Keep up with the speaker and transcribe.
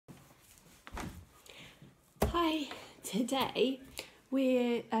Today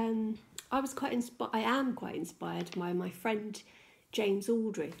I am quite inspired by my friend James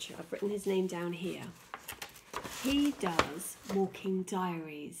Aldridge. I've written his name down here. He does walking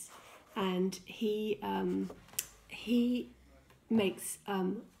diaries, and he makes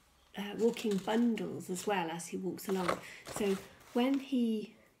walking bundles as well as he walks along. So when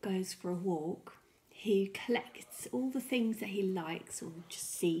he goes for a walk, he collects all the things that he likes or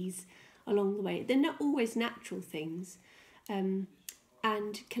just sees along the way. They're not always natural things, and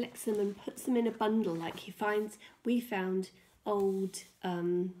collects them and puts them in a bundle. Like we found old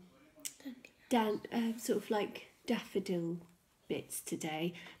sort of like daffodil bits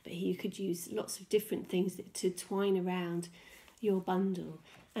today, but you could use lots of different things to twine around your bundle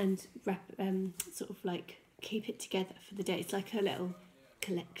and wrap, sort of like keep it together for the day. It's like a little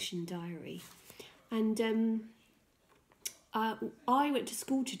collection diary. And I went to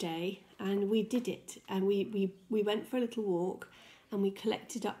school today and we did it, and we went for a little walk and we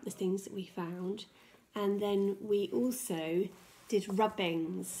collected up the things that we found, and then we also did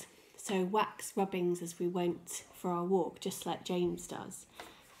rubbings, so wax rubbings as we went for our walk, just like James does.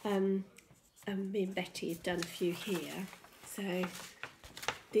 And me and Betty have done a few here, so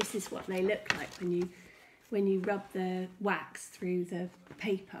this is what they look like when you rub the wax through the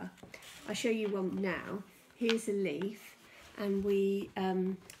paper. I'll show you one now. Here's a leaf, and we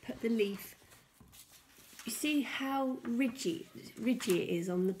put the leaf. You see how ridgy it is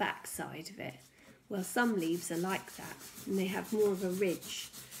on the back side of it? Well, some leaves are like that, and they have more of a ridge.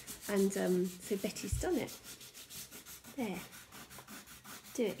 And so Betty's done it. There.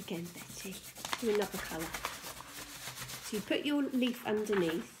 Do it again, Betty. Do another colour. So you put your leaf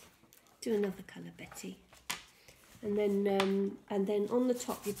underneath. Do another colour, Betty. And then on the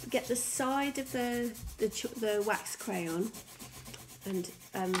top you get the side of the wax crayon and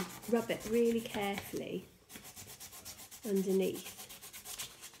rub it really carefully underneath,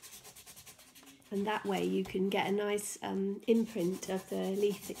 and that way you can get a nice imprint of the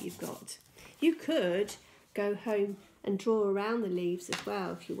leaf that you've got. You could go home and draw around the leaves as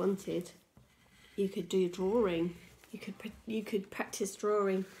well if you wanted. You could do drawing. You could practice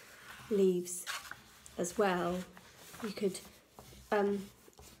drawing leaves as well. You could,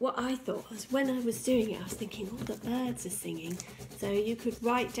 what I thought was, when I was doing it, I was thinking, oh, the birds are singing. So you could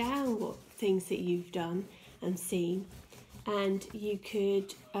write down what things that you've done and seen, and you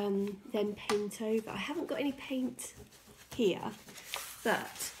could then paint over. I haven't got any paint here,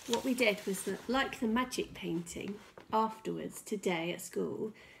 but what we did was that, like the magic painting, afterwards today at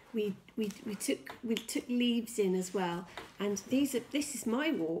school, we took leaves in as well, and this is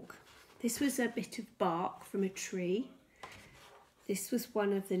my walk. This was a bit of bark from a tree. This was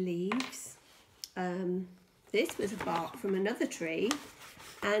one of the leaves. This was a bark from another tree.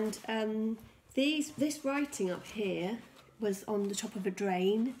 And this writing up here was on the top of a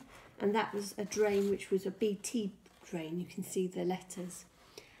drain. And that was a drain which was a BT drain. You can see the letters.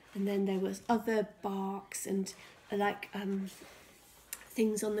 And then there was other barks and like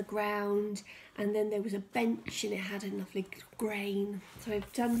things on the ground, and then there was a bench and it had a lovely grain. So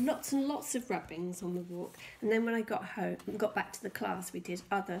I've done lots and lots of rubbings on the walk, and then when I got back to the class, we did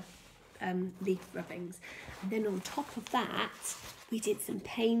other leaf rubbings, and then on top of that we did some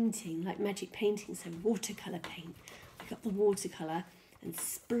painting, like magic painting, so watercolour paint. We got the watercolour and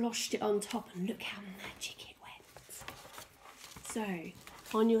sploshed it on top, and look how magic it went. So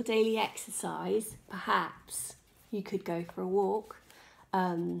on your daily exercise, perhaps you could go for a walk.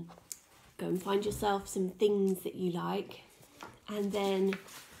 Go and find yourself some things that you like, and then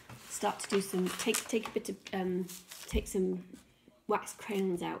start to do some take some wax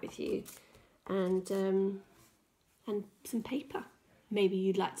crayons out with you, and some paper. Maybe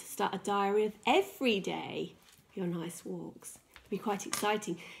you'd like to start a diary of every day your nice walks. It'd be quite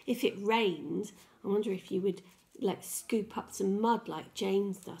exciting. If it rained, I wonder if you would like scoop up some mud like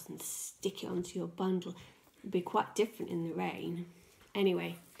James does and stick it onto your bundle. It'd be quite different in the rain.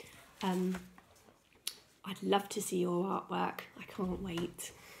 Anyway, I'd love to see your artwork. I can't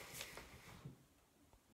wait.